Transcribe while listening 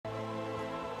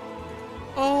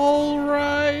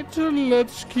Alright,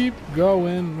 let's keep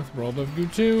going with World of Goo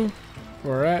 2.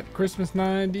 We're at Christmas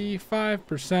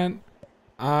 95%.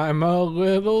 I'm a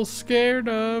little scared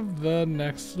of the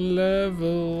next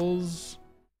levels.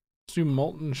 Let's do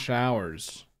Molten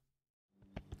Showers.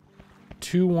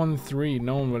 213,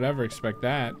 no one would ever expect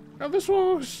that. Oh, this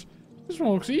one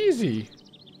looks easy.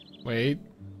 Wait,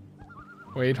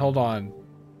 hold on.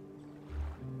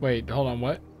 Wait, hold on,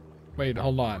 what? Wait,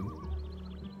 hold on.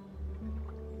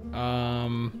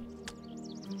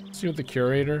 Let's see what the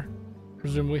curator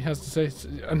presumably has to say.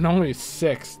 And only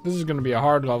 6. This is gonna be a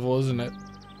hard level, isn't it?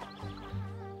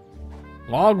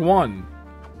 Log 1.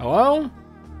 Hello?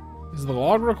 Is the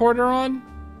log recorder on?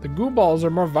 The goo balls are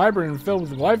more vibrant and filled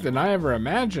with life than I ever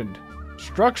imagined.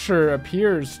 Structure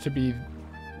appears to be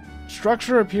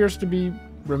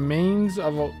remains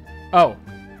of a... Oh,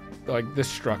 like this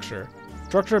structure.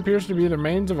 Structure appears to be the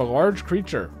remains of a large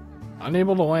creature.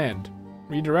 Unable to land.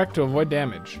 Redirect to avoid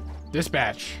damage.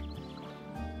 Dispatch.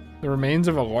 The remains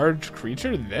of a large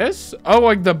creature? This? Oh,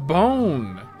 like the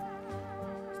bone.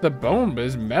 The bone, but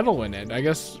there's metal in it. I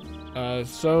guess,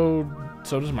 so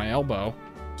does my elbow.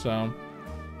 So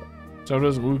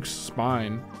does Luke's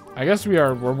spine. I guess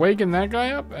we're waking that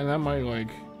guy up, and that might, like...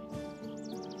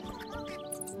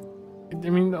 I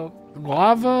mean,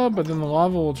 lava, but then the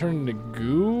lava will turn into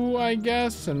goo, I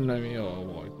guess, and I mean, it'll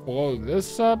like blow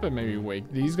this up and maybe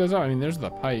wake these guys up. I mean, there's the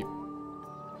pipe.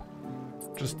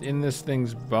 Just in this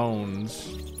thing's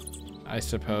bones, I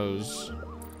suppose.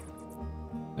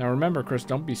 Now remember, Chris,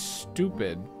 don't be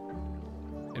stupid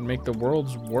and make the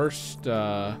world's worst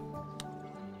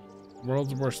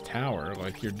tower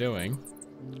like you're doing.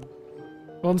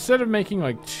 Well, instead of making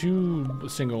like 2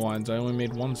 single lines, I only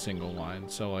made 1 single line.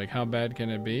 So like, how bad can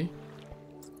it be?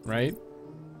 Right?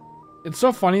 It's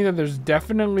so funny that there's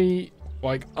definitely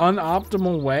like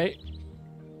unoptimal way.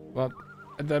 Well,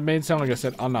 that made it sound like I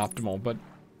said unoptimal, but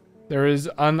there is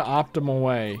unoptimal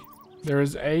way. There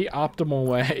is a optimal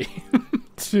way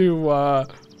to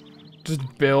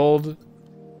just build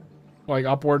like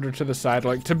upward or to the side,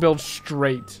 like to build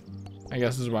straight, I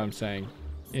guess is what I'm saying,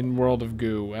 in World of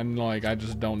Goo, and like I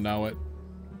just don't know it.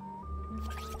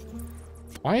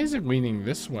 Why is it leaning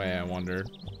this way, I wonder?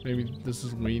 Maybe this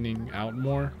is leaning out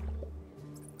more?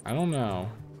 I don't know.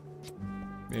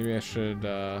 Maybe I should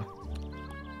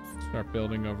start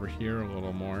building over here a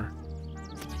little more.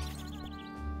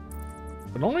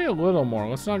 But only a little more.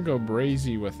 Let's not go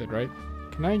brazy with it, right?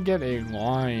 Can I get a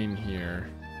line here?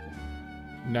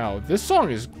 No. This song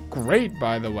is great,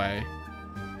 by the way.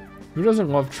 Who doesn't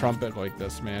love trumpet like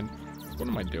this, man? What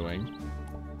am I doing?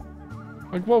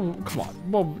 Like, whoa, come on.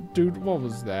 Whoa, dude, what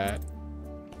was that?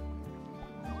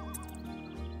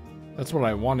 That's what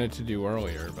I wanted to do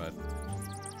earlier, but...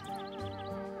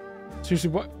 Seriously,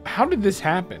 what? How did this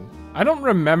happen? I don't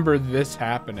remember this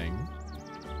happening.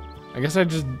 I guess I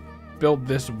just built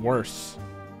this worse.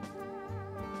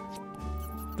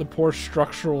 The poor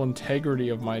structural integrity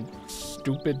of my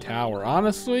stupid tower.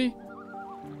 Honestly,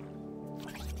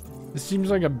 this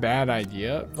seems like a bad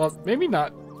idea. Well, maybe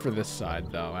not for this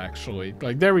side, though, actually.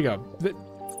 Like, there we go. The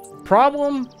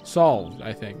problem solved,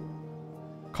 I think.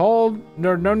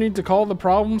 No need to call the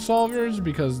problem solvers,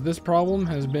 because this problem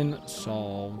has been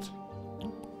solved.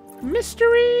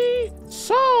 Mystery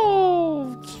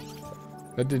solved!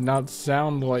 That did not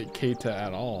sound like Keita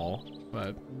at all,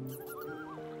 but...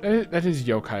 That is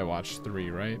Yokai Watch 3,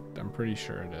 right? I'm pretty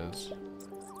sure it is.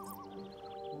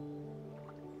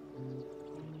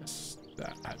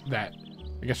 That.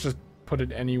 I guess just put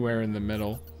it anywhere in the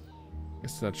middle. I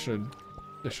guess that should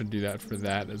do that for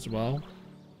that as well.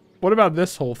 What about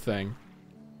this whole thing?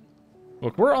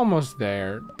 Look, we're almost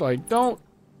there. Like, don't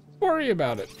worry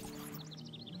about it.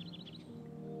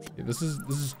 Okay, this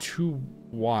is too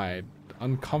wide,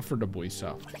 uncomfortably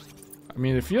so. I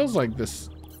mean, it feels like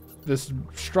this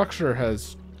structure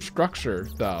has structure,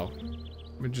 though,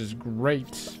 which is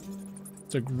great.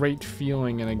 It's a great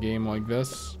feeling in a game like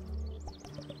this.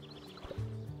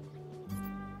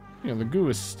 You know, the goo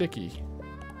is sticky,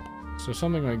 so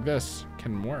something like this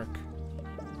can work.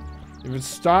 If it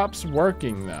stops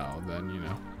working, though, then, you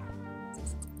know.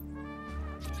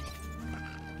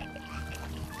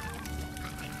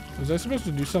 Was I supposed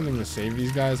to do something to save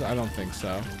these guys? I don't think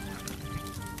so.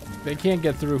 They can't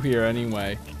get through here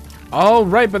anyway. Oh,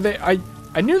 right, but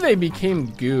I knew they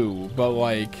became goo, but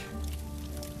like...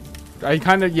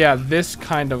 this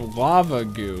kind of lava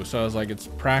goo, so I was like, it's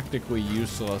practically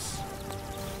useless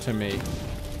to me.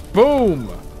 Boom!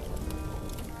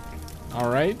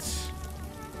 Alright.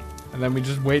 And then we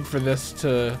just wait for this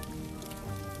to...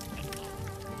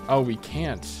 Oh, we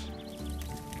can't.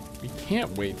 We can't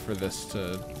wait for this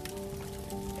to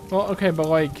Well, okay, but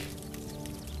like,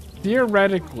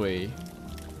 theoretically...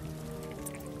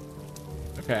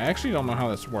 Okay, I actually don't know how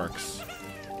this works.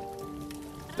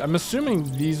 I'm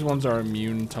assuming these ones are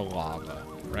immune to lava,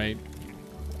 right?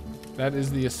 That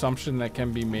is the assumption that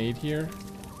can be made here,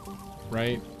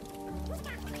 right?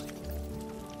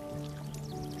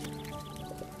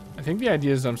 I think the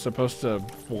idea is I'm supposed to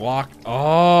block...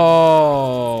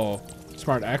 Oh!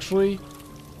 Smart. Actually,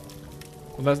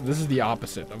 well, this is the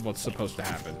opposite of what's supposed to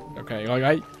happen. Okay,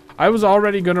 like I was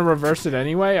already going to reverse it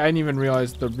anyway. I didn't even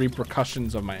realize the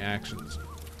repercussions of my actions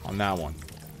on that one.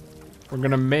 We're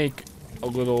going to make a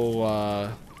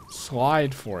little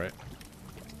slide for it.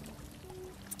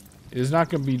 It's not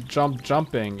going to be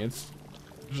jumping. It's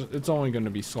only going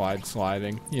to be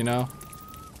sliding, you know?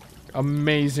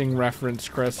 Amazing reference,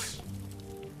 Chris.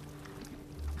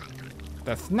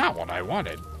 That's not what I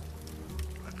wanted.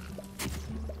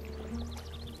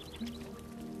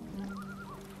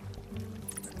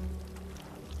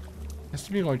 Has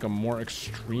to be like a more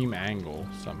extreme angle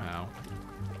somehow.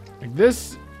 Like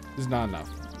this is not enough.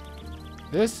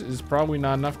 This is probably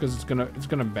not enough because it's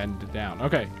gonna bend it down.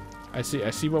 Okay, I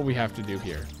see what we have to do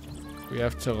here. We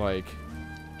have to like,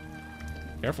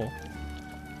 careful.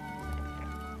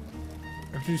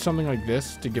 We have to do something like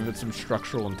this to give it some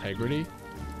structural integrity,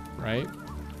 right?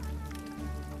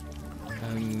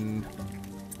 And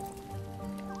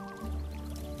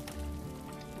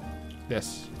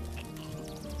this.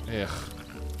 Ugh.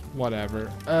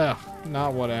 Whatever. Ugh.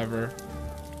 Not whatever.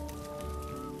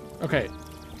 Okay.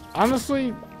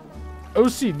 Honestly,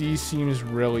 OCD seems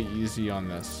really easy on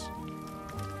this.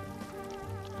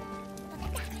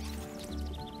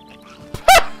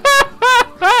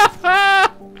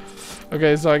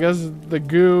 Okay, so I guess the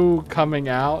goo coming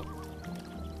out.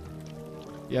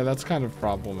 Yeah, that's kind of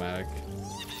problematic.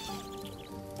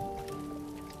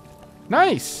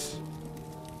 Nice!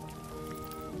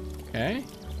 Okay.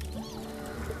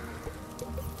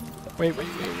 Wait.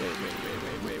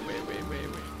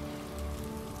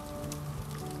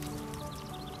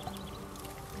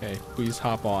 Okay, please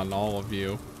hop on, all of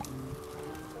you.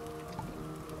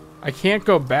 I can't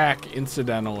go back,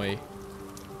 incidentally.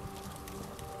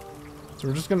 So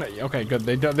we're just gonna... Okay, good.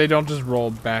 They don't just roll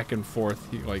back and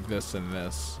forth like this and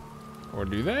this. Or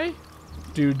do they?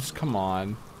 Dudes, come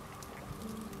on.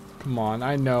 Come on.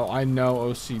 I know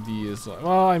OCD is...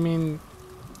 Well, I mean...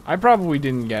 I probably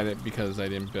didn't get it because I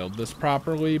didn't build this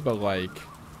properly, but like...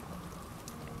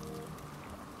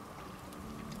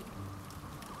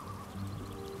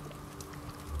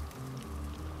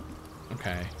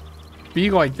 Okay.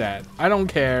 Be like that. I don't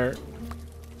care.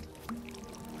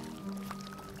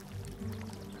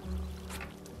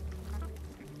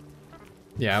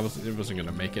 Yeah, it wasn't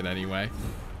gonna make it anyway.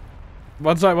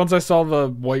 Once I saw the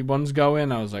white ones go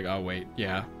in, I was like, oh wait,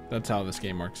 yeah, that's how this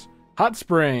game works. Hot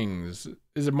springs.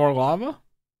 Is it more lava?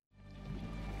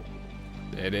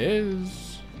 It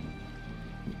is.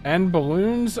 And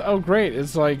balloons. Oh great,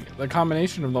 it's like the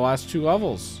combination of the last two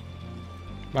levels.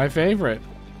 My favorite.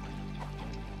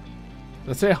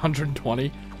 Let's say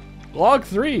 120. Log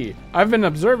 3. I've been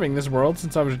observing this world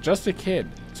since I was just a kid.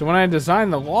 So when I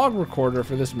designed the log recorder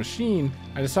for this machine,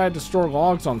 I decided to store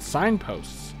logs on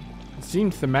signposts. It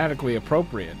seemed thematically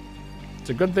appropriate. It's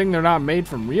a good thing they're not made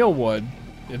from real wood.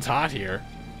 It's hot here.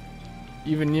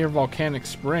 Even near volcanic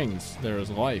springs, there is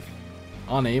life.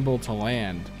 Unable to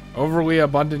land. Overly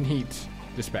abundant heat.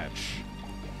 Dispatch.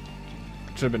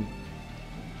 Should have been...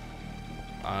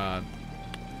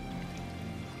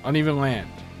 uneven land.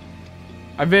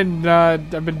 I've been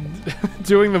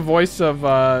doing the voice of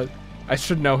I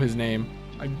should know his name.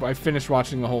 I finished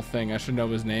watching the whole thing. I should know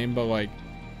his name, but like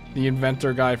the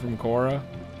inventor guy from Korra.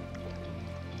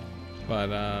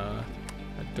 But I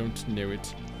don't know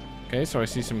it. Okay, so I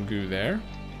see some goo there.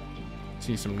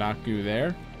 See some not goo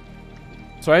there.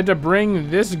 So I had to bring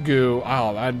this goo.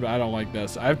 Oh, I don't like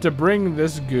this. I have to bring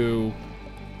this goo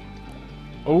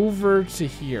over to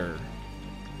here.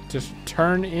 Just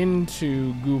turn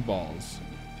into goo balls.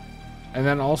 And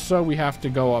then also we have to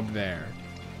go up there.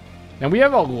 Now we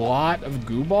have a lot of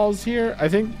goo balls here. I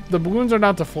think the balloons are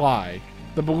not to fly.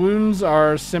 The balloons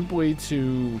are simply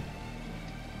to...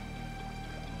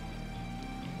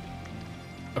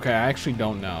 Okay, I actually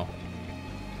don't know.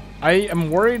 I am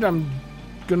worried I'm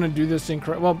gonna do this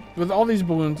incorrect. Well, with all these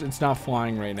balloons, it's not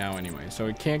flying right now anyway. So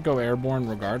it can't go airborne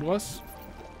regardless.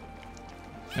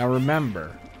 Now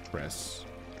remember, Chris.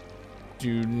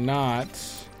 Do not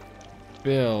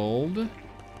build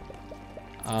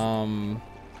I'm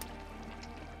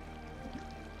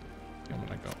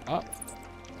gonna go up,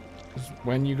 because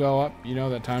when you go up, you know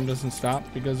that time doesn't stop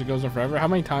because it goes on forever. How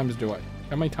many times have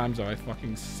I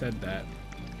fucking said that?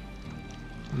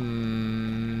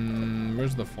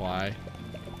 Where's the fly?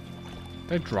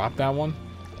 Did I drop that one?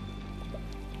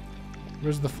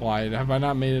 Where's the fly? Have I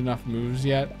not made enough moves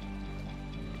yet?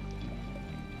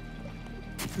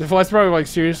 The fly's probably like,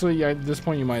 seriously, yeah, at this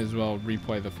point you might as well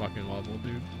replay the fucking level,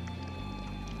 dude.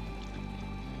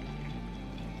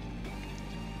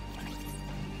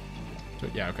 So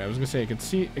yeah, okay, I was gonna say I could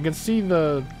see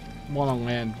the one on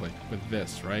land like with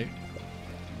this, right?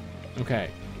 Okay.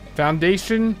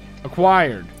 Foundation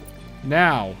acquired.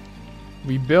 Now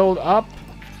we build up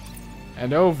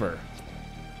and over.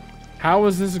 How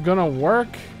is this gonna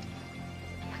work?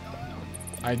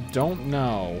 I don't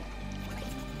know.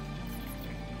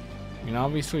 I mean,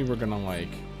 obviously we're gonna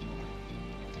like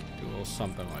do a little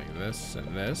something like this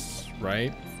and this,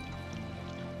 right?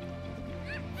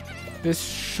 This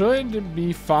should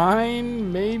be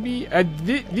fine, maybe.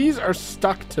 These are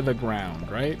stuck to the ground,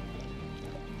 right?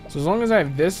 So as long as I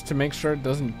have this to make sure it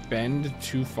doesn't bend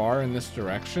too far in this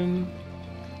direction,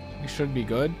 we should be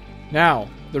good. Now,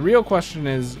 the real question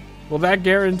is, will that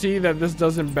guarantee that this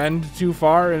doesn't bend too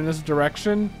far in this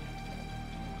direction?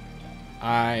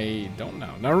 I don't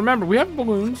know. Now remember, we have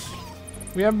balloons.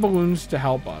 We have balloons to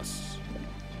help us.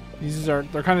 They're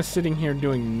kind of sitting here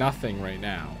doing nothing right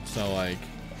now. So like,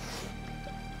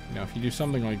 you know, if you do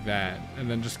something like that and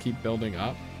then just keep building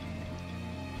up,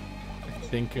 I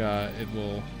think it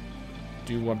will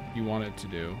do what you want it to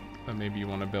do. But maybe you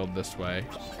want to build this way,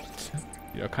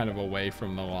 you know, kind of away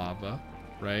from the lava,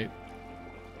 right?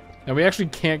 Now we actually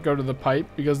can't go to the pipe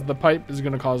because the pipe is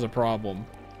going to cause a problem.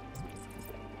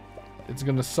 It's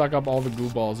going to suck up all the goo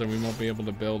balls and we won't be able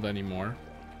to build anymore.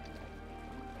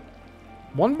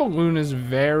 One balloon is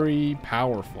very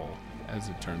powerful, as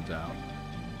it turns out.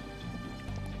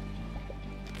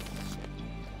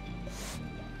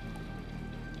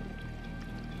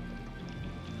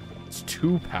 It's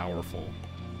too powerful.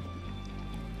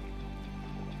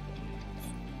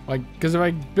 Like, because if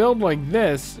I build like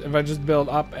this, if I just build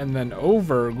up and then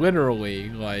over, literally,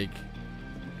 like,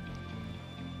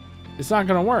 it's not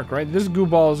going to work, right? This goo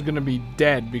ball is going to be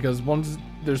dead because once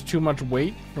there's too much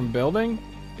weight from building,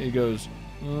 it goes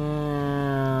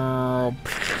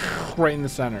right in the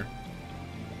center.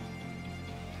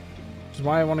 Which is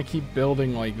why I want to keep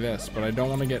building like this, but I don't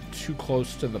want to get too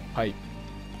close to the pipe,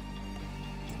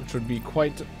 which would be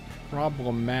quite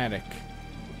problematic.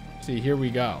 See, here we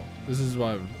go. This is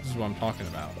what I'm talking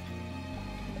about.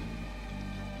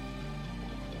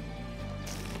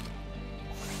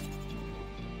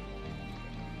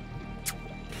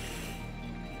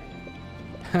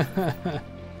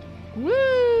 Woo!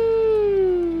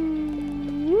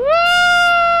 Woo!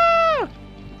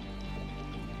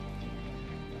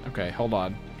 Okay, hold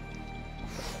on.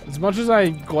 As much as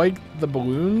I like the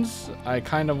balloons, I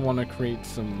kind of want to create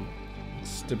some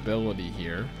stability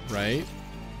here, right?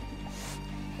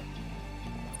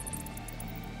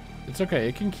 It's okay,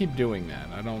 it can keep doing that.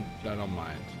 I don't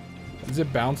mind. Is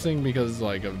it bouncing because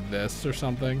like of this or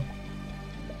something?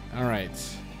 All right.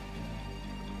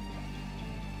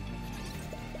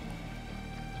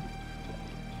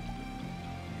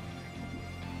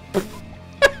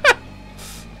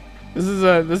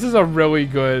 This is a really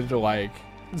good, like,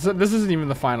 this isn't even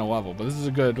the final level, but this is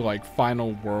a good like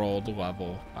final world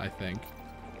level, I think.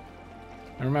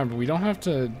 And remember, we don't have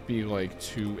to be like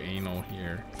too anal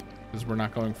here, because we're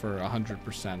not going for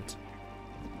 100%.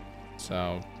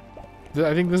 So,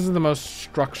 I think this is the most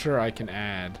structure I can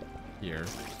add here.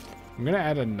 I'm gonna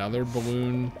add another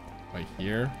balloon like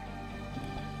here.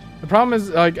 The problem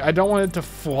is, like, I don't want it to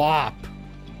flop,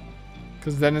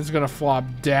 because then it's gonna flop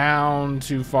down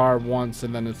too far once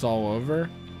and then it's all over.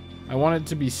 I want it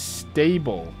to be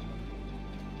stable.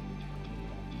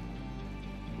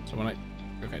 So when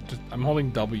okay, I'm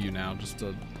holding W now just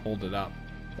to hold it up.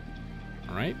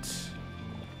 All right.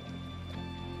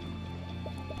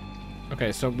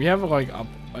 Okay, so we have like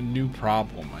a new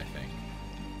problem, I think,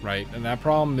 right? And that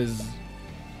problem is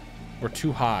we're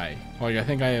too high. Like, I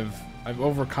think I've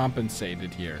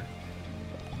overcompensated here.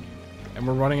 And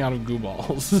we're running out of goo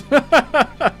balls.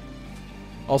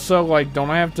 Also, like, don't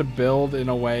I have to build in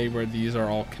a way where these are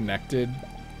all connected?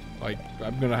 Like,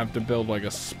 I'm gonna have to build like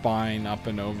a spine up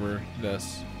and over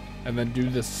this, and then do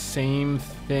the same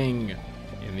thing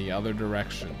in the other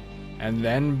direction, and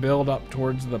then build up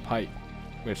towards the pipe,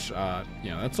 which, you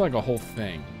know, that's like a whole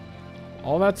thing.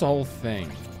 All that's a whole thing.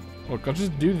 Look, I'll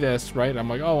just do this, right? I'm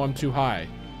like, oh, I'm too high.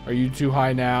 Are you too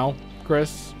high now,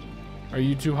 Chris? Are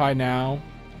you too high now?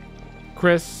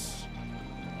 Chris?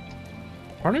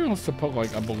 Part of me wants to put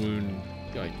like a balloon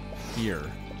like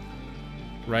here,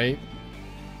 right?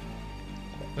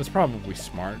 That's probably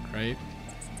smart, right?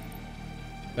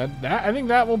 That I think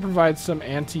that will provide some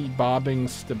anti-bobbing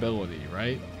stability,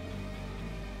 right?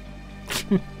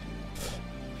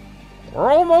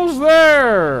 We're almost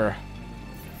there.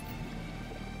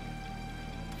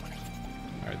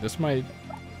 All right, this might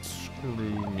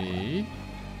screw me.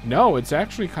 No, it's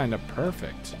actually kind of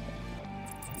perfect.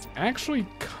 It's actually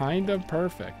kind of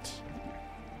perfect.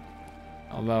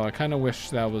 Although I kind of wish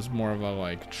that was more of a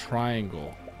like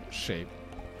triangle shape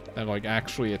that like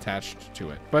actually attached to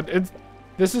it. But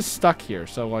this is stuck here,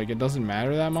 so like it doesn't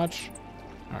matter that much.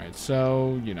 All right,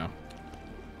 so you know,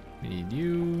 need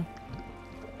you.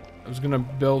 I was gonna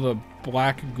build a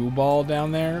black goo ball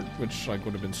down there, which like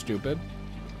would have been stupid.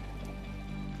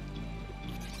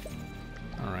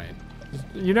 All right,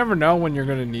 you never know when you're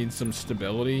gonna need some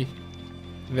stability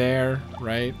there,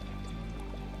 right?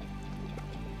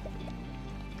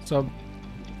 So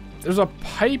there's a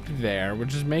pipe there,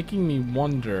 which is making me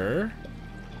wonder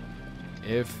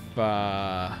if,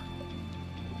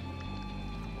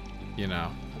 you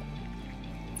know.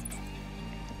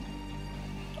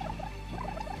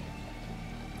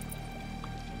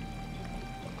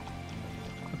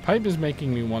 The pipe is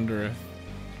making me wonder if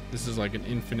this is like an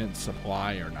infinite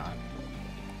supply or not.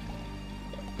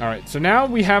 All right, so now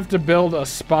we have to build a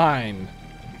spine.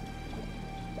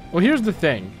 Well, here's the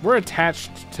thing. We're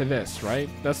attached to this, right?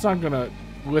 That's not gonna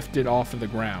lift it off of the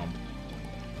ground.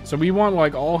 So we want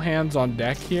like all hands on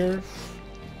deck here,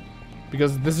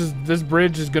 because this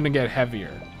bridge is gonna get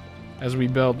heavier as we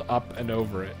build up and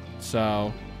over it.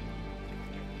 So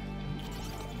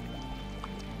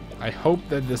I hope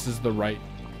that this is the right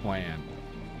plan.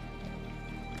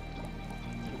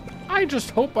 I just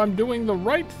hope I'm doing the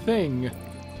right thing.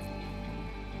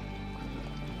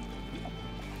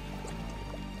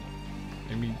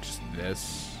 Maybe just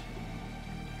this.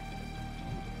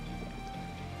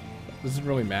 Does it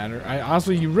really matter? I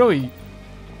honestly, you really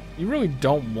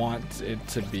don't want it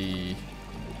to be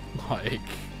like,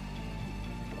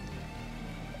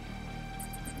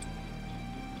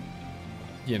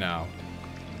 you know,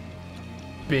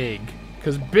 big,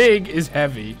 because big is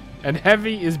heavy and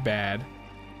heavy is bad.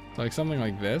 Like something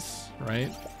like this,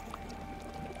 right?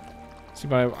 See,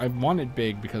 but I want it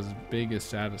big because big is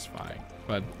satisfying,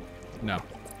 but no.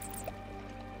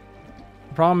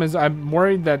 The problem is I'm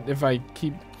worried that if I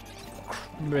keep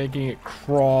making it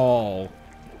crawl,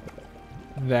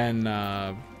 then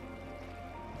I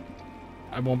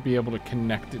won't be able to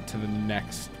connect it to the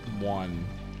next one,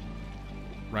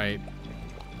 right?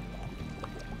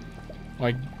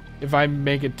 Like, if I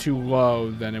make it too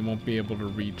low, then it won't be able to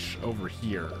reach over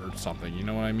here or something, you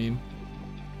know what I mean?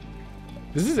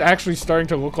 This is actually starting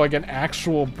to look like an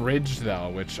actual bridge, though,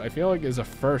 which I feel like is a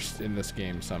first in this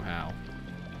game somehow.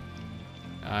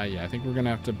 Yeah, I think we're gonna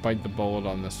have to bite the bullet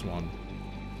on this one.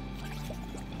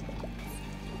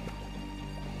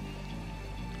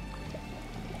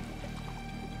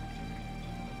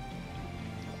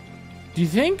 Do you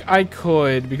think I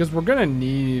could, because we're gonna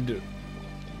need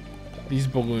these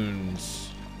balloons,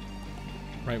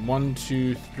 right? 1,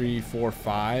 2, 3, 4,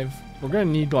 5. We're gonna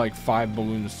need like 5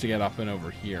 balloons to get up and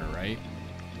over here, right?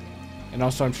 And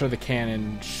also I'm sure the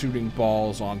cannon shooting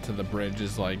balls onto the bridge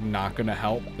is like not gonna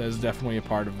help. That's definitely a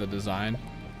part of the design.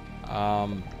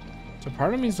 So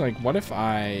part of me is like, what if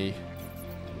I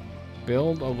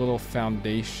build a little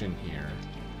foundation here?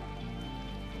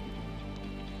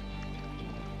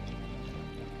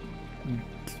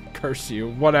 Curse you.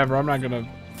 Whatever, I'm not gonna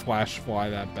flash fly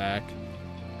that back.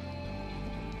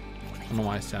 I don't know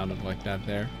why I sounded like that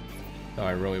there. Though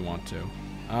I really want to.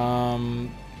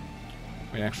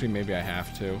 Wait, actually, maybe I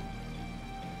have to.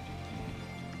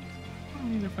 I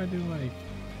mean, if I do like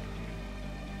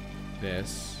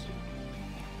this,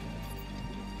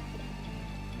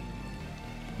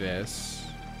 this,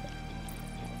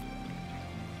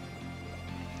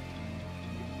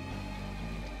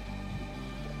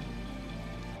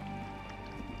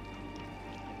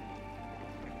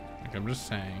 like I'm just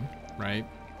saying, right?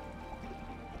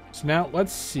 So now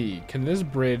let's see. Can this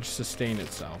bridge sustain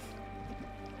itself?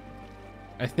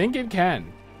 I think it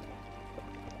can.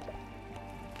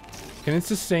 Can it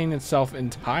sustain itself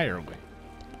entirely?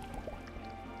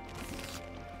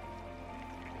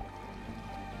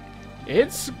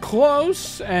 It's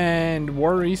close and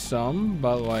worrisome,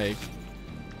 but like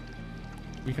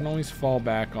we can always fall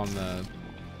back on the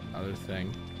other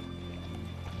thing.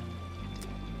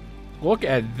 Look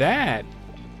at that.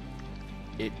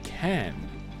 It can.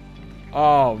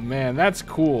 Oh man, that's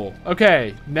cool.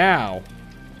 Okay, now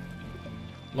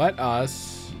let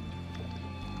us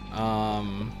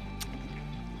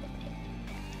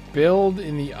build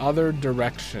in the other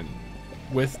direction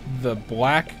with the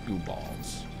black goo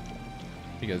balls,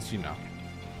 because you know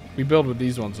we build with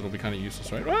these ones, it'll be kind of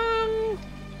useless, right?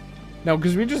 No,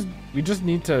 because we just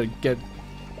need to get,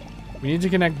 we need to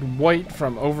connect white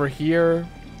from over here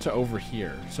to over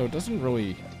here. So it doesn't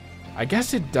really, I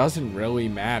guess it doesn't really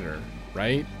matter,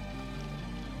 right?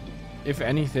 If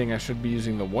anything, I should be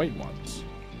using the white ones.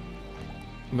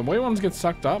 And the white ones get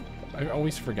sucked up? I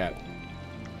always forget.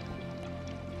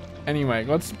 Anyway,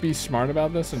 let's be smart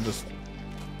about this and just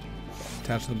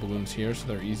attach the balloons here so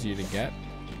they're easy to get.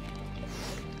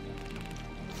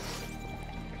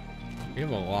 We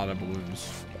have a lot of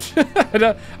balloons.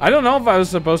 I don't know if I was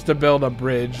supposed to build a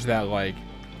bridge that, like,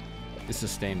 is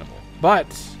sustainable.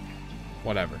 But,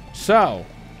 whatever. So,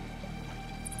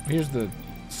 here's the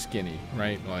skinny,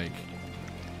 right? Like,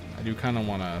 I do kind of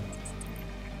want to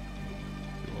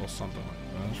do a little something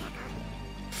like this.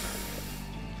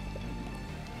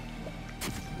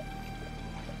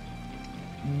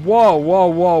 Whoa, whoa,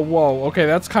 whoa, whoa. Okay,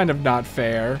 that's kind of not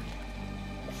fair.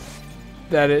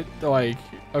 That it, like,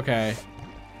 okay.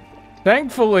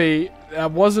 Thankfully,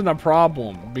 that wasn't a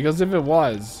problem. Because if it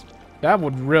was, that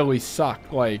would really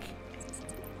suck. Like,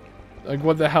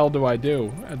 what the hell do I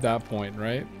do at that point,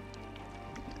 right?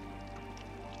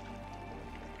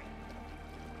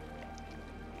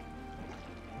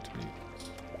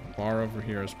 As far over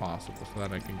here as possible so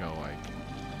that I can go like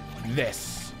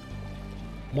this.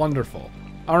 Wonderful.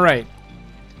 All right.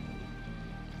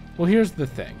 Well, here's the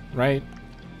thing, right?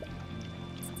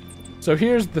 So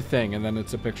here's the thing, and then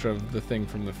it's a picture of the thing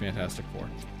from the Fantastic Four.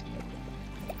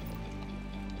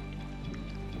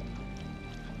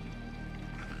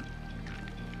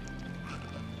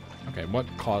 Okay, what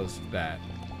caused that?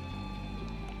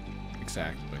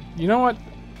 Exactly. You know what?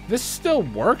 This still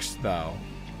works, though.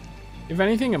 If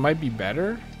anything, it might be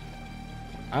better.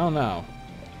 I don't know.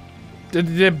 Did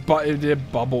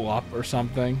it bubble up or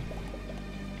something?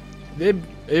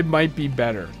 It might be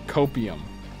better. Copium.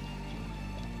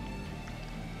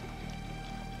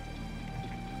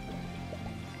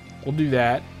 We'll do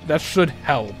that. That should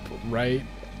help, right?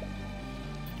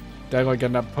 Did I like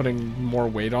end up putting more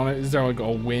weight on it? Is there like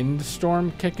a wind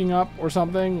storm kicking up or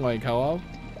something? Like, hello?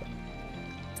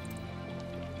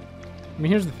 I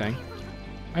mean, here's the thing.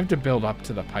 I have to build up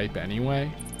to the pipe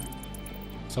anyway.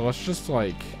 So let's just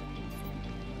like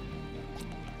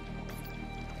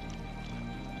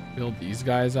build these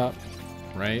guys up,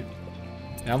 right?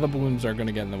 Now the balloons are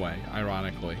gonna get in the way,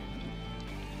 ironically.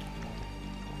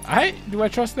 Do I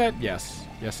trust that? Yes.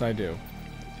 Yes, I do.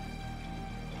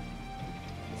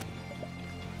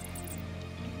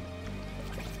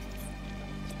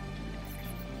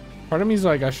 Part of me is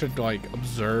like, I should like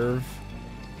observe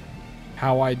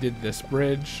how I did this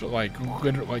bridge, like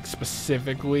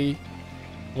specifically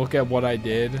look at what I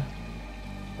did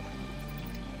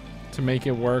to make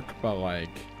it work, but like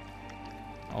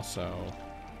also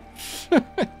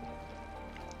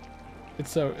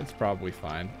it's probably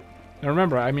fine. Now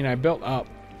remember, I mean, I built up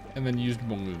and then used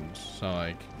balloons, so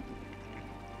like,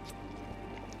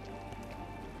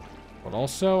 but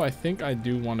also I think I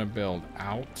do want to build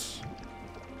out.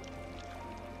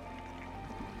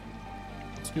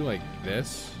 Let's do like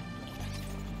this,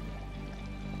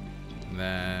 and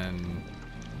then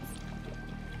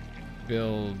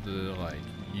build like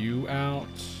you out,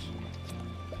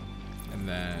 and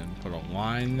then put a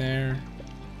line there.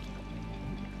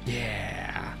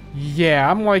 Yeah,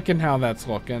 I'm liking how that's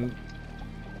looking.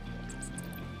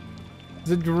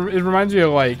 It reminds me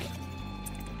of like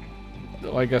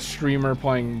a streamer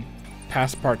playing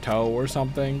Passepartout or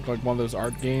something, like one of those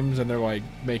art games, and they're like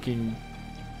making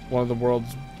one of the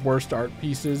world's worst art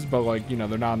pieces, but like, you know,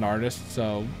 they're not an artist,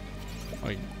 so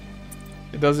like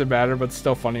it doesn't matter, but it's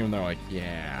still funny when they're like,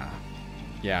 yeah,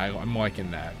 I'm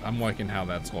liking that. I'm liking how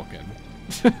that's looking.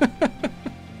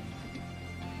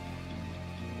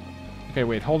 Okay,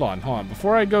 wait, hold on.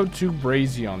 Before I go too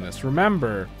brazy on this,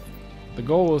 remember, the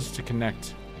goal is to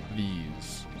connect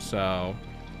these. So,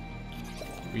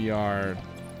 we are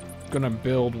gonna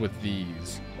build with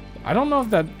these. I don't know if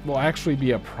that will actually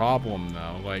be a problem,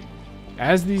 though. Like,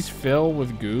 as these fill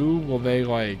with goo, will they,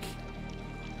 like,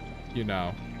 you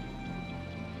know,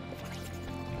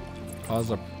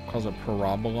 cause a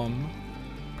problem?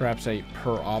 Perhaps a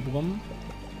problem?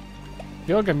 I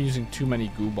feel like I'm using too many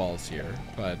goo balls here,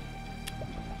 but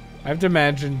I have to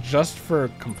imagine just for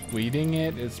completing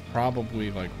it, it's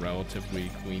probably like relatively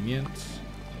lenient.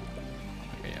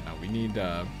 Okay, yeah, no, we need,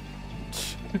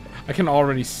 I can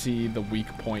already see the weak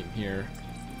point here.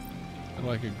 I'd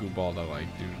like a goo ball to like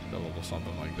do a little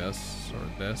something like this,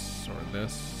 or this, or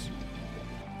this.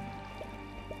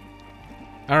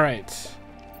 Alright.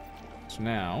 So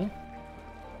now,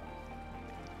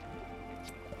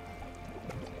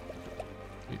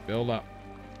 we build up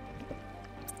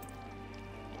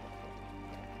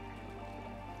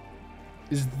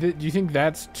Do you think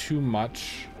that's too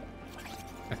much?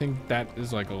 I think that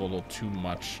is like a little too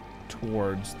much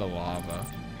towards the lava.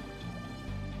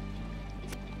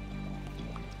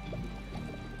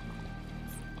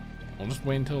 I'll just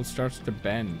wait until it starts to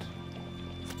bend.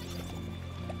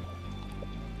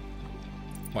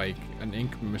 Like an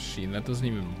ink machine. That doesn't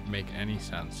even make any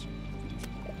sense.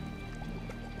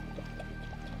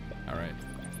 Alright.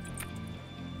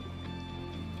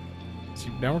 See,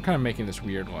 now we're kind of making this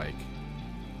weird, like...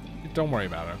 Don't worry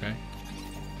about it, okay?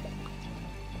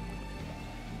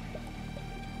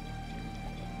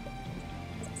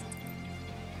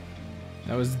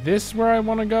 Now, is this where I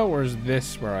want to go, or is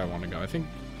this where I want to go? I think...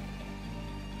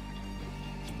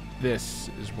 this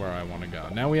is where I want to go.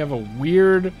 Now we have a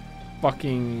weird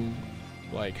fucking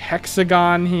like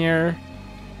hexagon here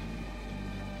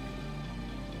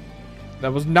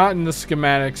that was not in the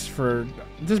schematics for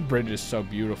this bridge. Is so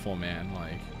beautiful, man.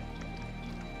 Like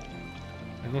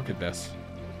look at this.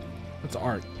 It's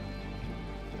art.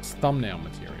 It's thumbnail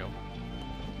material.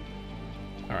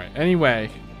 All right, anyway,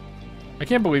 I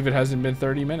can't believe it hasn't been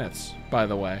 30 minutes, by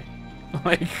the way.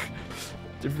 Like,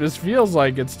 this feels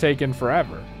like it's taken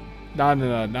forever. Not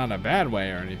in a bad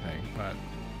way or anything, but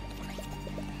I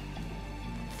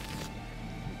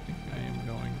think I am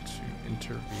going to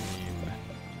intervene.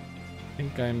 I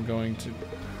think I'm going to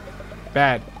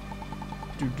bad.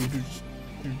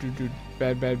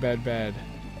 Bad.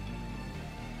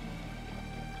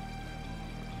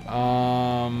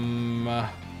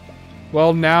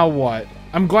 Well, now what?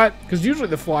 I'm glad, because usually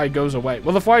the fly goes away.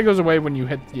 Well, the fly goes away when you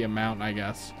hit the amount, I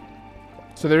guess.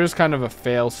 So there is kind of a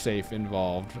fail-safe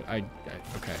involved.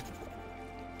 Okay.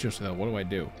 Seriously though, what do I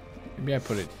do? Maybe I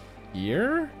put it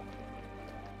here?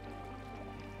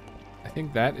 I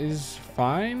think that is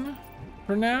fine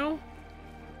for now.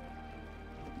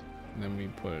 And then we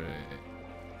put it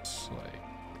like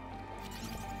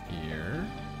here.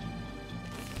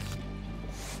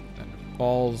 And it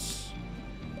falls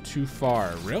too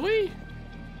far. Really?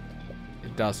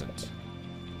 It doesn't.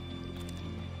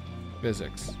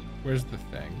 Physics. Where's the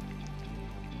thing?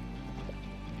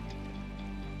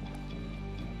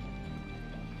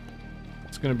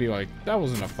 It's gonna be like, that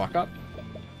wasn't a fuck up.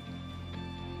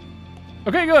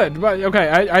 Okay, good. But okay,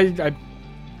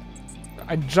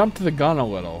 I jumped the gun a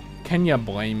little. Can you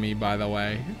blame me, by the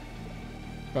way?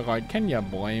 But like, can you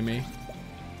blame me?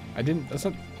 I didn't. That's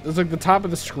like the top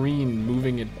of the screen.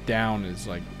 Moving it down is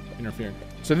like interfering.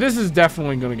 So this is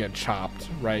definitely gonna get chopped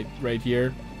right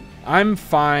here. I'm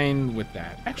fine with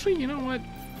that. Actually, you know what?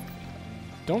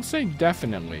 Don't say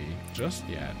definitely just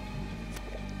yet.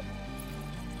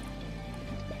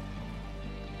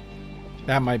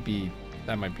 That might be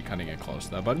cutting it close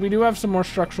though, but we do have some more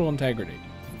structural integrity.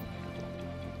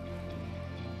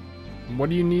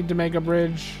 What do you need to make a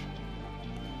bridge?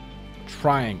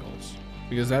 Triangles,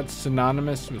 because that's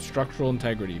synonymous with structural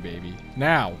integrity, baby.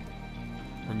 Now,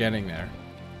 we're getting there.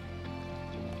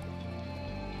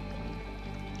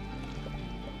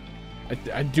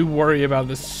 I do worry about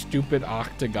this stupid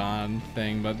octagon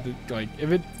thing, but like if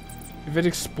it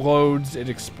explodes, it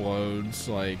explodes.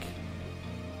 Like,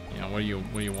 you know, what do you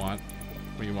want?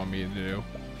 What do you want me to do?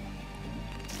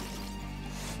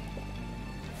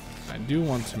 I do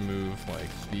want to move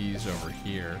like these over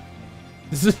here.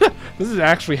 This is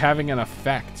actually having an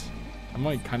effect. I'm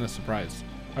like kind of surprised.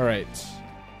 All right.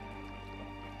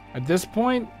 At this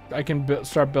point, I can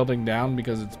start building down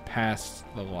because it's past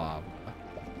the lava.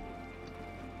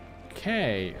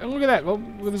 Okay, and look at that. Look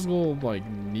at this little like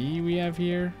knee we have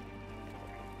here.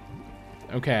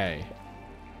 Okay.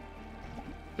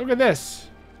 Look at this.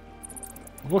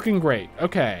 Looking great.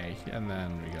 Okay, and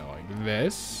then we go like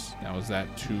this. Now, is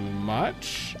that too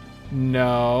much?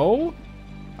 No.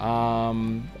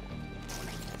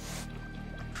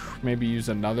 Maybe use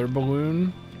another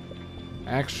balloon.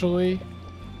 Actually.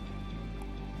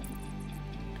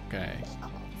 Okay.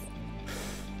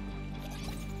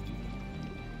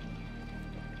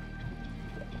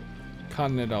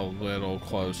 Cutting it a little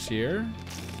close here.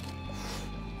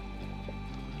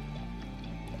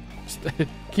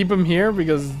 Keep them here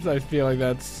because I feel like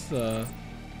that's the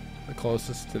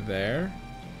closest to there.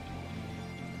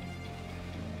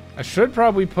 I should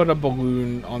probably put a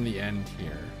balloon on the end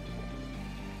here.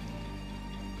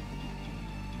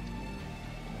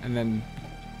 And then,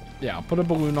 yeah, I'll put a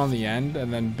balloon on the end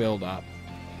and then build up.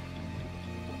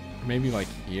 Maybe like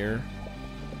here.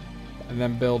 And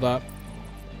then build up.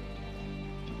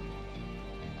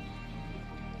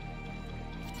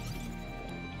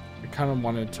 I kind of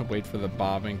wanted to wait for the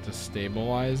bobbing to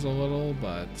stabilize a little,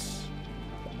 but...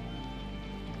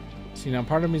 See, now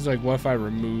part of me is like, what if I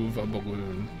remove a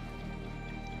balloon?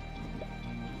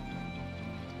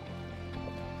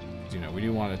 You know, we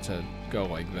do want it to go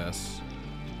like this.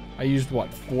 I used,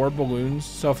 what, 4 balloons?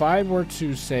 So if I were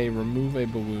to, say, remove a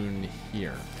balloon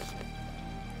here,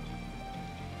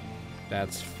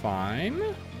 that's fine.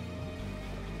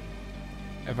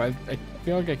 If I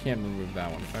feel like I can't remove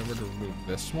that one. If I were to remove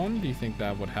this one, do you think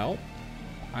that would help?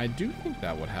 I do think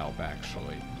that would help,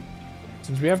 actually.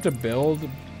 Since we have to build,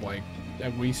 like,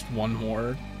 at least one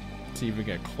more to even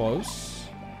get close.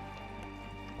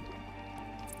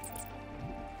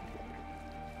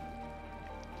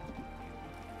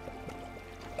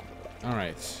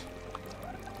 Alright.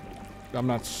 I'm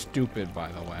not stupid,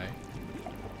 by the way.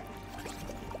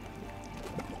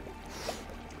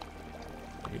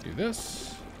 We do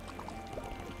this.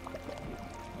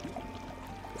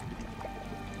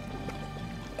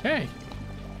 Okay.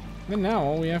 Then now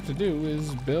all we have to do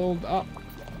is build up.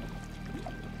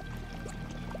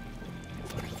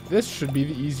 This should be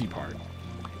the easy part,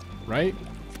 right?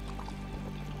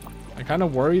 I kind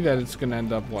of worry that it's gonna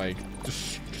end up like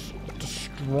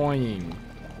destroying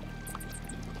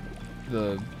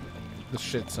the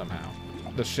shit somehow.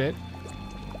 The shit.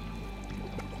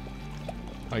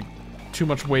 Like too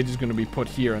much weight is gonna be put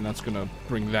here, and that's gonna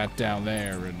bring that down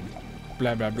there, and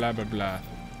blah blah blah blah blah.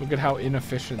 Look at how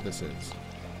inefficient this is.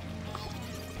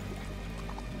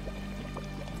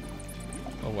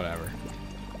 Oh, whatever.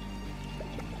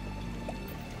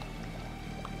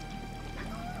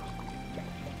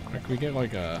 Can we get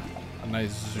like a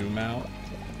nice zoom out?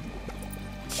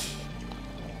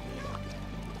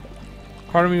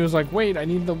 Part of me was like, wait, I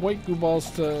need the white goo balls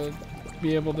to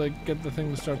be able to get the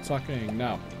thing to start sucking.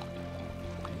 No.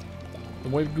 The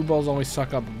white goo balls only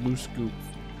suck up loose goop.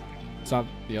 It's not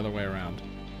the other way around.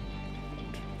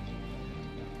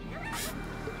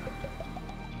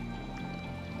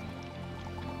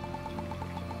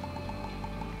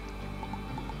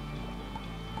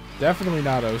 Definitely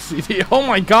not OCD. Oh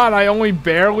my god, I only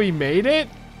barely made it?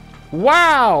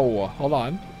 Wow! Hold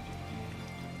on.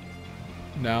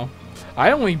 No.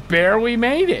 I only barely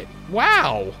made it.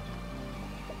 Wow!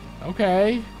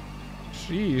 Okay.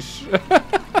 Sheesh.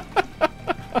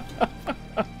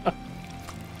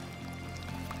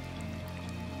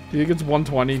 Do you think it's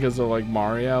 120 because of like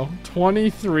Mario?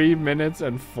 23 minutes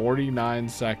and 49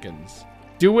 seconds.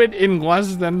 Do it in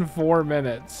less than 4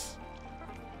 minutes.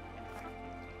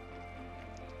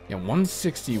 Yeah,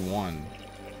 161.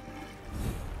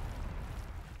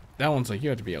 That one's like, you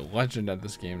have to be a legend at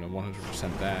this game to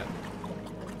 100% that.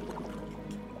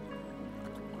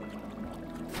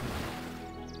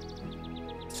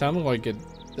 Sounded like it.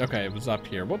 Okay, it was up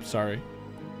here. Whoops, sorry.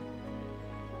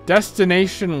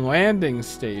 Destination landing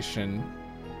station.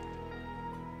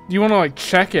 Do you want to like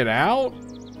check it out?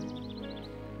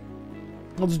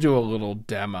 Let's do a little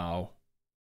demo.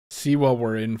 See what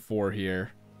we're in for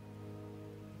here.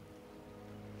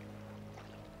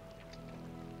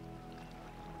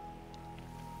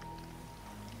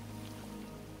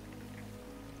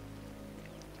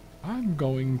 I'm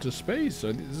going to space.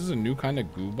 So this is a new kind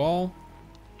of goo ball.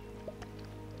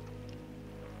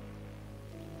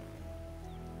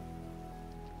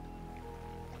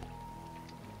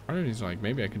 Part of me's like,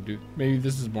 maybe I could do. Maybe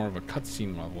this is more of a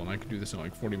cutscene level, and I could do this in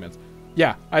like 40 minutes.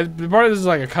 Yeah, part of this is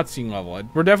like a cutscene level.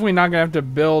 We're definitely not gonna have to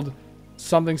build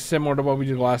something similar to what we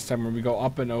did last time, where we go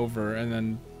up and over and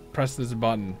then press this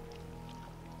button.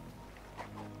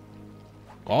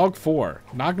 Log 4.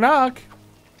 Knock knock.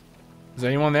 Is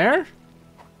anyone there?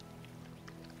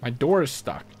 My door is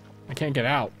stuck. I can't get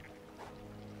out.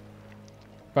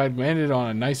 If I'd landed on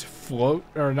a nice float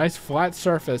or a nice flat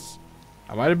surface,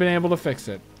 I might have been able to fix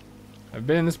it. I've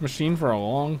been in this machine for a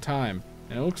long time,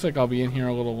 and it looks like I'll be in here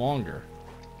a little longer.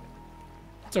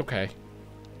 It's okay.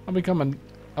 I'll become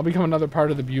another part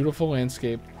of the beautiful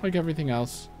landscape, like everything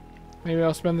else. Maybe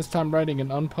I'll spend this time writing an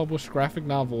unpublished graphic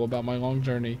novel about my long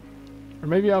journey. Or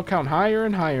maybe I'll count higher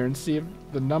and higher and see if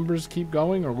the numbers keep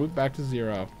going or loop back to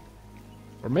 0.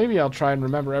 Or maybe I'll try and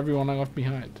remember everyone I left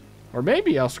behind. Or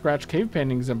maybe I'll scratch cave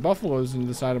paintings and buffaloes into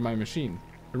the side of my machine.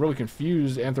 To really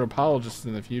confuse anthropologists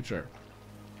in the future.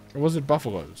 Or was it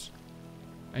buffaloes?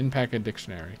 Unpack a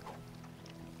dictionary.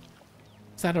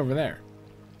 What's that over there?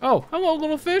 Oh, hello,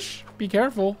 little fish. Be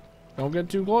careful. Don't get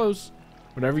too close.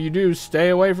 Whatever you do, stay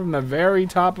away from the very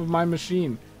top of my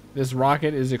machine. This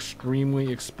rocket is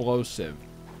extremely explosive.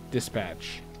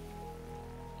 Dispatch.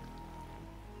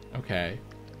 Okay.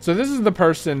 So this is the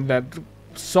person that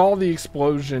saw the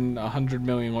explosion 100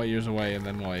 million light years away and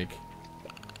then, like,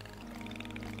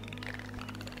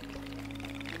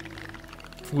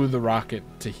 flew the rocket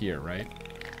to here, right?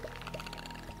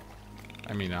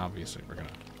 I mean, obviously, we're gonna...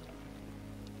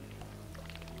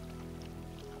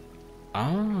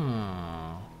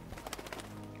 Oh.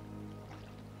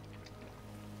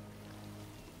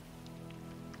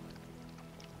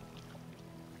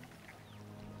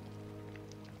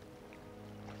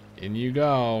 In you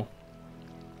go.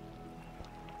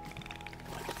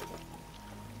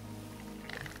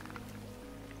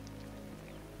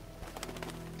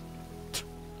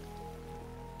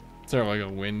 Is there like a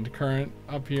wind current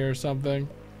up here or something?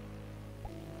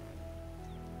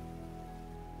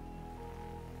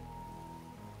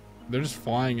 They're just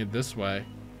flying it this way.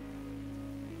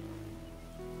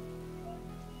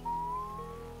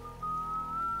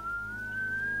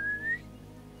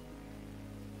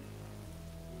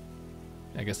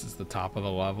 I guess it's the top of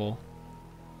the level.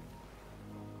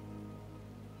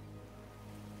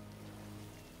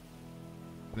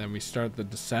 Then we start the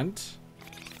descent.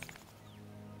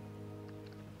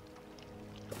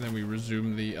 Then we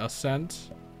resume the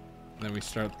ascent. Then we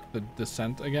start the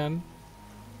descent again.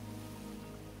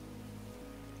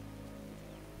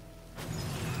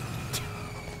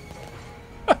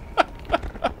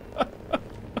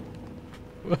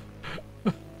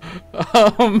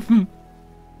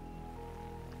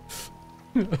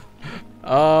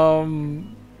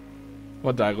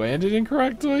 What, did I landed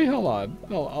incorrectly? Hold on.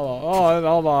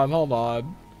 Hold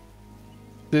on.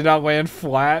 Did I land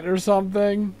flat or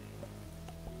something?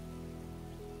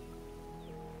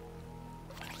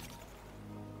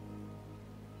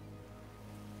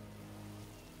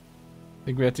 I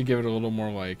think we have to give it a little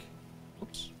more like,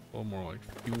 oops, a little more like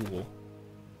fuel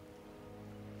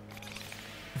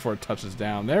before it touches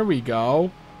down. There we go.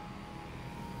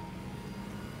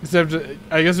 Except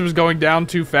I guess it was going down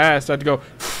too fast. I had to go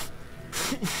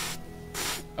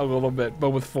a little bit, but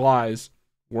with flies.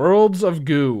 Worlds of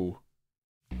Goo.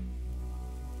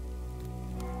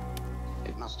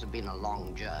 It must have been a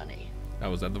long journey. Oh,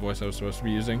 was that the voice I was supposed to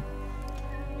be using?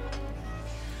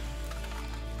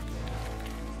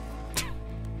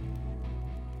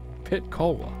 Pit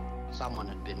Cola. Someone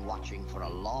had been watching for a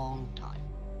long time.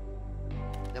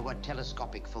 There were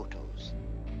telescopic photos.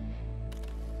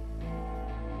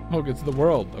 Look, it's the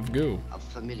world of Goo. Of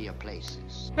familiar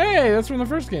places. Hey, that's from the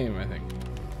first game, I think.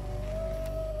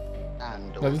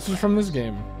 And No, this is from this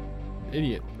game.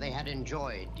 Idiot. they had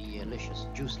enjoyed the delicious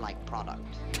juice-like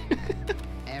product.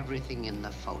 Everything in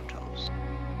the photos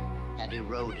had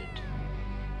eroded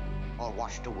or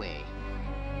washed away.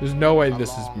 There's no way a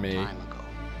this is long me. time ago.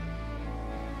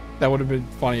 That would have been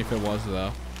funny if it was,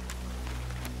 though.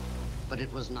 But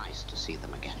it was nice to see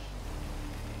them again.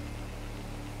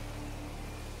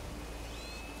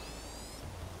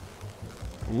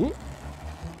 Ooh.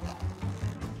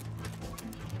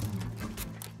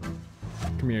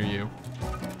 Come here, you.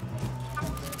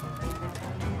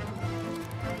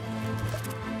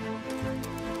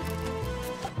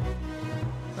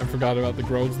 I forgot about the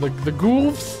Groves. The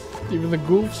Goulfs? Even the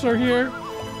Goulfs are here?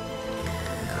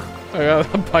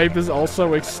 The pipe is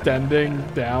also extending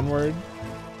downward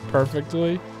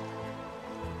perfectly.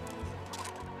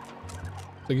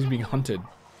 It's like he's being hunted.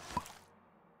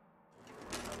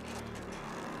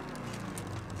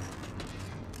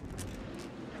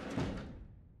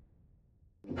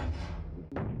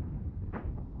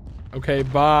 Okay,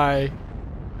 bye.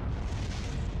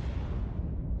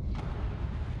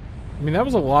 I mean, that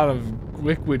was a lot of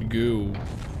liquid goo.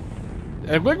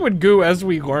 And liquid goo, as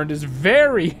we learned, is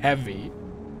very heavy.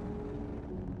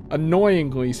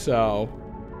 Annoyingly so.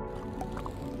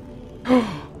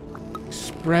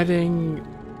 Spreading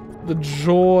the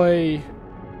joy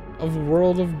of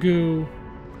World of Goo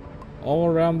all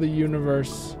around the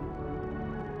universe.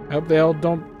 I hope they all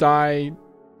don't die,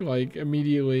 like,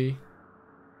 immediately.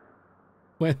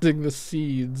 Planting the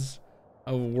seeds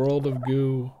of World of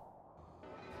Goo.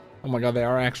 Oh my god, they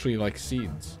are actually like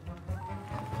seeds.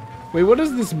 Wait, what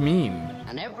does this mean?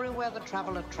 And everywhere the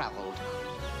traveler traveled,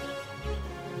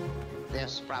 there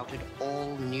sprouted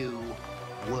all new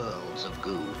worlds of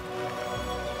goo.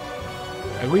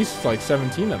 At least like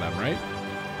 17 of them, right?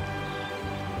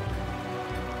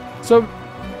 So,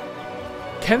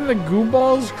 can the goo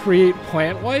balls create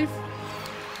plant life?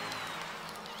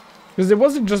 Because it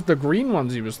wasn't just the green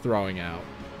ones he was throwing out.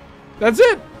 That's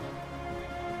it!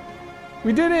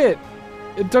 We did it!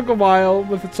 It took a while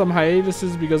with some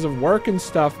hiatuses because of work and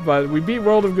stuff, but we beat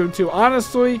World of Goo 2.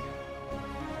 Honestly,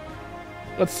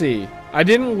 let's see. I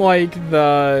didn't like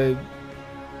the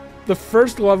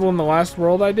first level in the last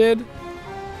world I did.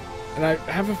 And I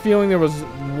have a feeling there was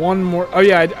one more. Oh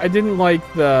yeah, I didn't like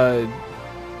the...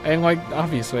 I didn't like,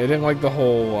 obviously, I didn't like the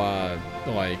whole,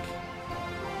 like...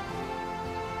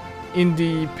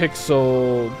 indie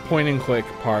pixel point and click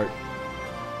part.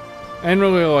 I didn't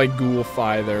really like Goulf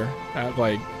either.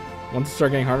 Like, once it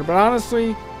started getting harder. But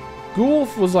honestly,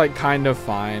 Goulf was like kind of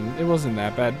fine. It wasn't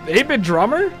that bad. 8-Bit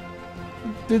Drummer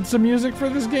did some music for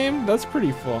this game. That's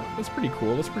pretty fun. That's pretty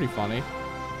cool. That's pretty funny.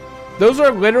 Those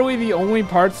are literally the only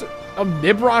parts of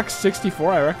Nibrox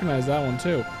 64. I recognize that one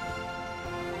too.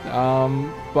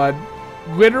 But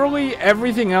literally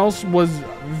everything else was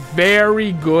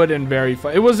very good and very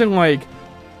fun. It wasn't like,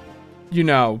 you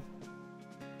know,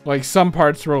 like some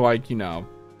parts were like, you know,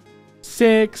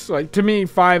 6. Like to me,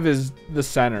 5 is the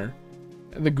center.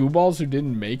 And the Gooballs who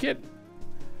didn't make it,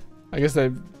 I guess I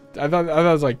thought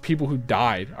it was like people who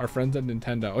died, our friends at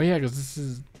Nintendo. Oh yeah, because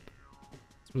this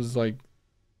was like,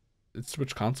 it's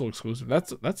Switch console exclusive.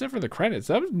 That's it for the credits.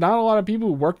 That was not a lot of people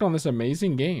who worked on this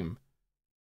amazing game.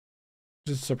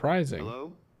 Just surprising.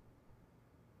 Hello?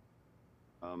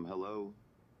 Hello?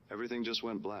 Everything just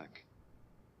went black.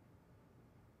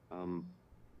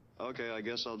 Okay, I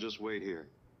guess I'll just wait here.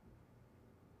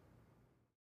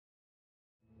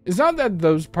 It's not that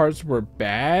those parts were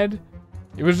bad.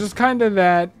 It was just kind of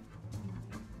that,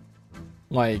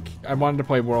 like, I wanted to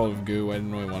play World of Goo. I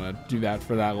didn't really want to do that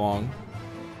for that long.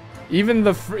 Even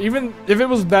if it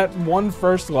was that one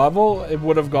first level, it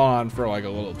would have gone on for like a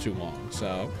little too long.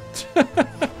 So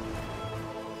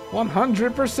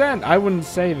 100%. I wouldn't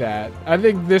say that. I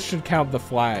think this should count the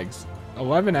flags.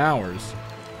 11 hours.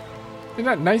 Isn't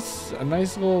that nice? A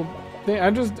nice little thing.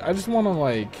 I just want to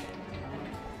like.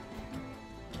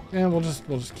 Yeah, we'll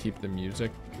just keep the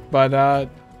music. But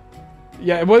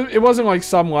yeah, it wasn't like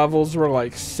some levels were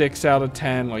like 6 out of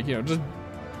 10. Like, you know, just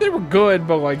they were good,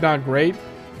 but like not great.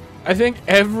 I think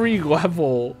every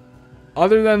level,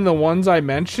 other than the ones I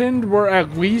mentioned, were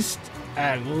at least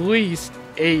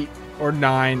 8 or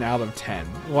 9 out of 10.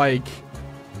 Like,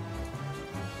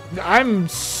 I'm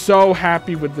so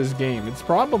happy with this game. It's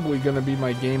probably going to be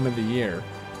my game of the year.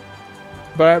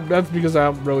 But that's because I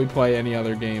don't really play any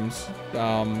other games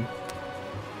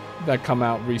that come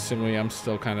out recently. I'm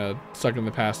still kind of stuck in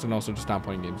the past and also just not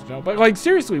playing games in general. But like,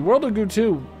 seriously, World of Goo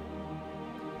 2,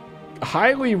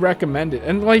 highly recommended.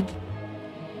 And like,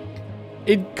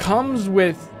 it comes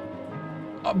with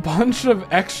a bunch of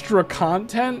extra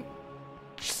content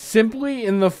simply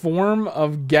in the form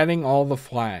of getting all the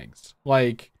flags.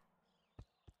 Like,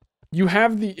 you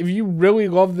have if you really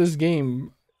love this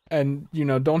game and, you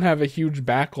know, don't have a huge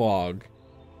backlog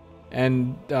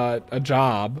and a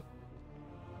job,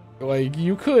 like,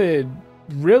 you could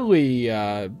really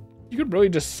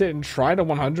just sit and try to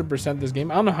 100% this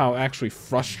game. I don't know how actually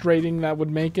frustrating that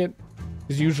would make it,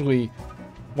 because usually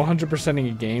 100%ing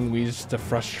a game leads to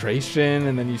frustration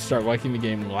and then you start liking the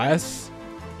game less.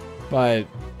 But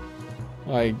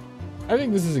like, I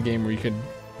think this is a game where you could,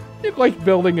 like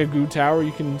building a Goo Tower,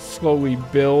 you can slowly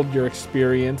build your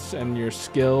experience and your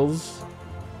skills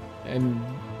and,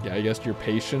 yeah, I guess your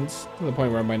patience to the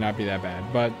point where it might not be that bad.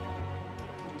 But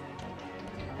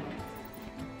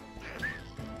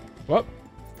what?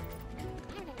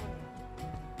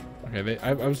 Okay,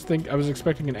 I was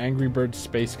expecting an Angry Birds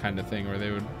space kind of thing where they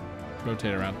would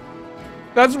rotate around.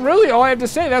 That's really all I have to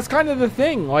say. That's kind of the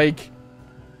thing. Like,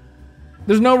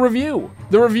 there's no review.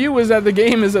 The review is that the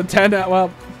game is a 10 out.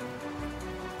 Well,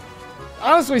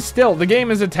 honestly, still the game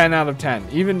is a 10 out of 10.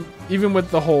 Even with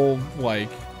the whole like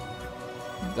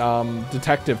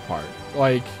detective part.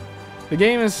 Like, the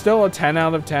game is still a 10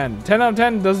 out of 10. 10 out of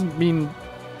 10 doesn't mean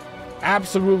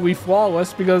absolutely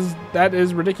flawless, because that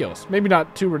is ridiculous. Maybe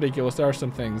not too ridiculous. There are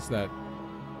some things that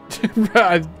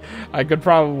I could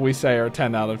probably say are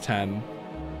 10 out of 10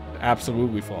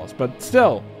 absolutely flawless, but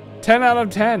still 10 out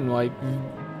of 10. Like,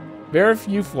 very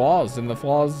few flaws, and the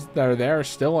flaws that are there are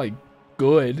still like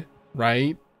good,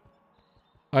 right?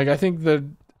 Like, I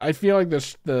feel like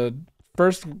the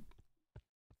first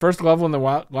level in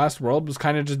the last world was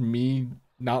kind of just me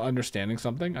not understanding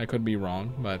something. I could be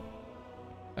wrong, but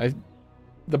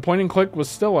the point and click was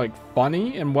still like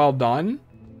funny and well done.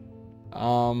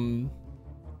 And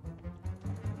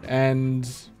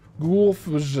Goolf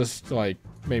was just like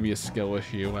maybe a skill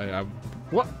issue.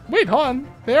 What? Wait, hold on.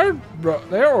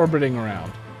 They're orbiting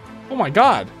around. Oh my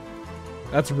god,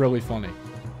 that's really funny.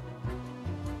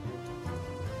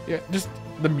 Yeah, just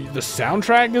the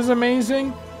soundtrack is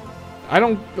amazing. I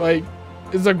don't like.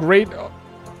 It's a great.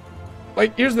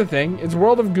 Like, here's the thing. It's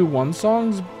World of Goo 1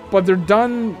 songs, but they're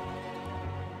done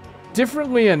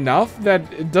differently enough that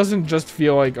it doesn't just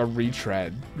feel like a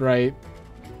retread, right?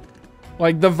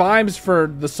 Like, the vibes for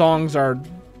the songs are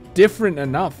different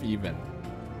enough, even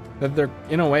that they're,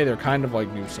 in a way, they're kind of like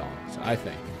new songs. I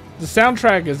think the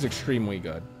soundtrack is extremely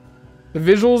good. The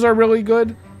visuals are really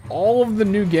good. All of the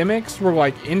new gimmicks were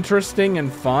like interesting and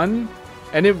fun,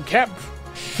 and it kept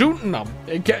shooting them.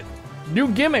 It kept new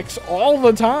gimmicks all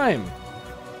the time.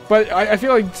 But I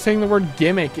feel like saying the word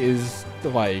gimmick is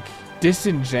like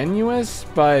disingenuous,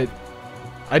 but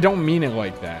I don't mean it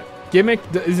like that. Gimmick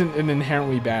isn't an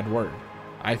inherently bad word,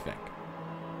 I think.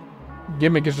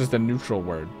 gimmick is just a neutral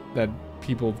word that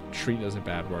people treat as a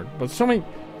bad word. But so many,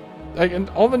 like, and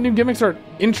all the new gimmicks are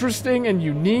interesting and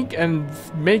unique and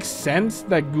makes sense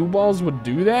that Goo Balls would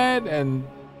do that. And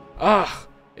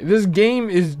this game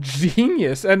is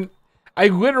genius. And I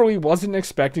literally wasn't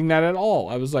expecting that at all.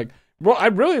 I was like, well, I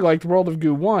really liked World of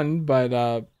Goo 1, but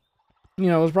you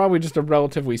know, it was probably just a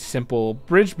relatively simple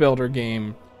bridge builder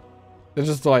game that's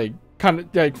just like kind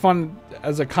of like fun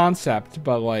as a concept,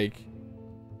 but like,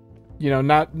 you know,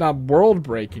 not world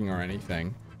breaking or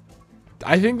anything.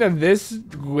 I think that this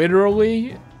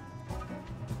literally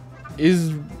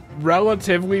is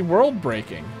relatively world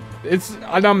breaking. It's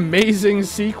an amazing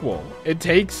sequel. It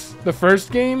takes the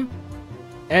first game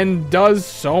and does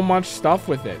so much stuff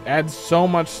with it, adds so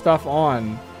much stuff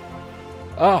on.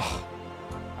 Ugh.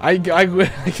 I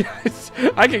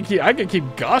could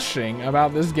keep gushing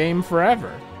about this game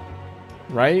forever,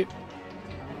 right?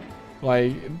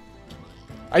 Like,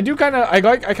 I kind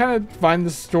of find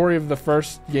the story of the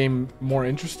first game more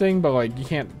interesting, but like you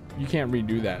can't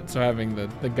redo that. So having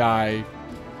the guy,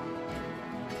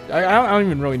 I don't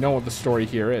even really know what the story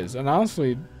here is, and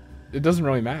honestly, it doesn't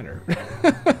really matter.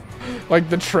 Like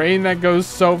the train that goes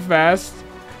so fast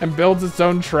and builds its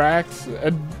own tracks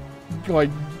and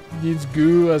like needs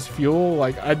goo as fuel.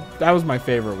 Like that was my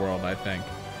favorite world, I think.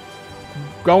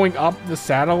 Going up the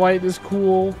satellite is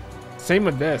cool. Same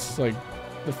with this, like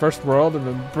the first world, and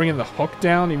then bringing the hook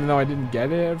down, even though I didn't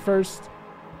get it at first.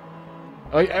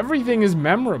 Like everything is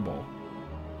memorable.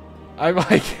 I'm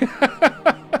like,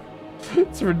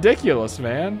 it's ridiculous,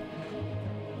 man.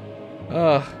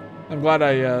 I'm glad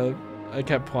I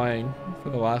kept playing for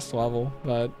the last level,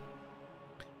 but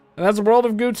and that's the World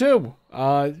of Goo 2.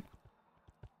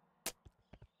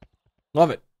 Love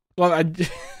it. Well,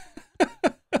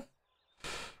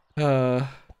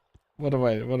 what do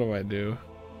I do?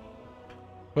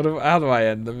 How do I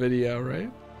end the video,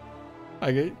 right?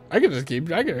 I can just keep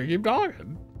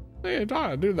talking.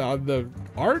 Dude, the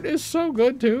art is so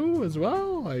good too, as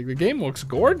well. Like the game looks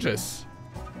gorgeous.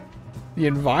 The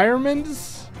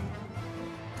environments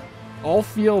all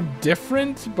feel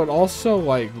different, but also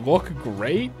like look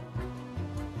great.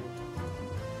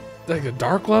 Like the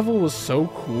dark level was so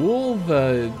cool.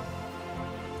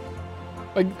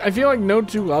 I feel like no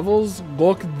two levels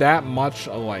look that much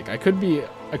alike. I could be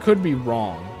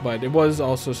wrong, but it was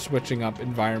also switching up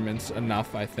environments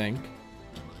enough, I think.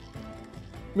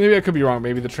 Maybe I could be wrong.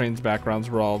 Maybe the train's backgrounds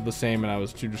were all the same and I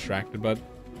was too distracted, but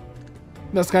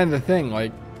that's kind of the thing.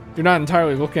 Like, you're not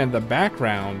entirely looking at the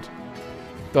background.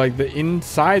 Like, the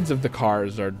insides of the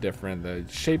cars are different. The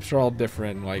shapes are all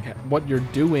different. Like, what you're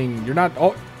doing, you're not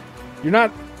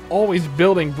always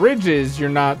building bridges. You're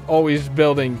not always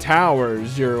building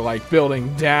towers. You're like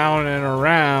building down and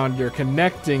around. You're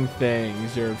connecting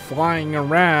things. You're flying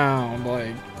around.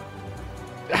 Like,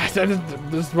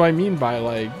 this is what I mean by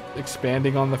like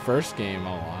expanding on the first game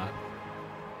a lot.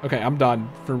 Okay, I'm done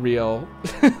for real.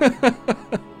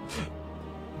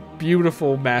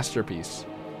 Beautiful masterpiece.